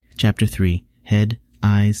Chapter 3. Head,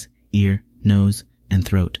 Eyes, Ear, Nose, and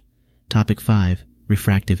Throat. Topic 5.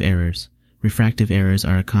 Refractive errors. Refractive errors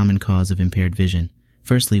are a common cause of impaired vision.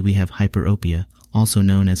 Firstly, we have hyperopia, also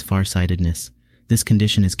known as farsightedness. This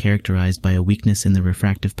condition is characterized by a weakness in the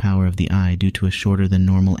refractive power of the eye due to a shorter than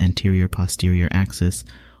normal anterior-posterior axis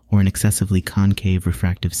or an excessively concave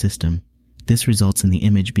refractive system. This results in the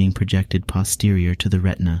image being projected posterior to the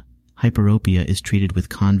retina. Hyperopia is treated with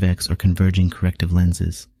convex or converging corrective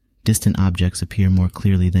lenses. Distant objects appear more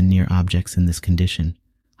clearly than near objects in this condition.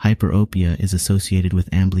 Hyperopia is associated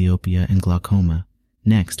with amblyopia and glaucoma.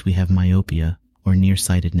 Next, we have myopia, or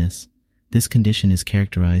nearsightedness. This condition is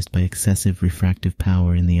characterized by excessive refractive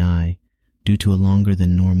power in the eye due to a longer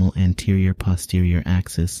than normal anterior-posterior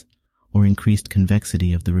axis or increased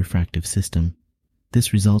convexity of the refractive system.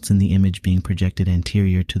 This results in the image being projected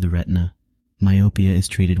anterior to the retina. Myopia is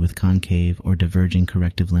treated with concave or diverging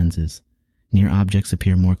corrective lenses. Near objects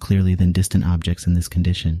appear more clearly than distant objects in this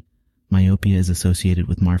condition. Myopia is associated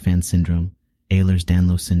with Marfan syndrome,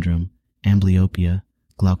 Ehlers-Danlos syndrome, amblyopia,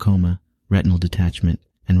 glaucoma, retinal detachment,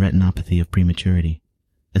 and retinopathy of prematurity.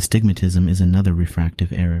 Astigmatism is another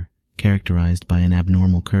refractive error, characterized by an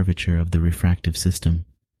abnormal curvature of the refractive system.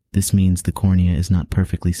 This means the cornea is not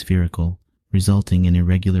perfectly spherical, resulting in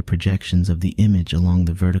irregular projections of the image along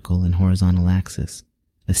the vertical and horizontal axis.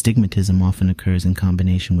 Astigmatism often occurs in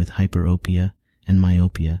combination with hyperopia and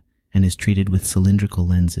myopia and is treated with cylindrical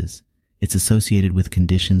lenses. It's associated with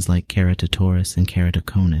conditions like keratotorus and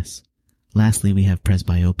keratoconus. Lastly, we have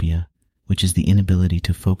presbyopia, which is the inability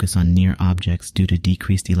to focus on near objects due to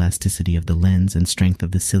decreased elasticity of the lens and strength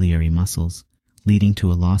of the ciliary muscles, leading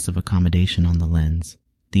to a loss of accommodation on the lens.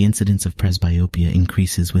 The incidence of presbyopia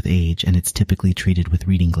increases with age, and it's typically treated with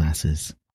reading glasses.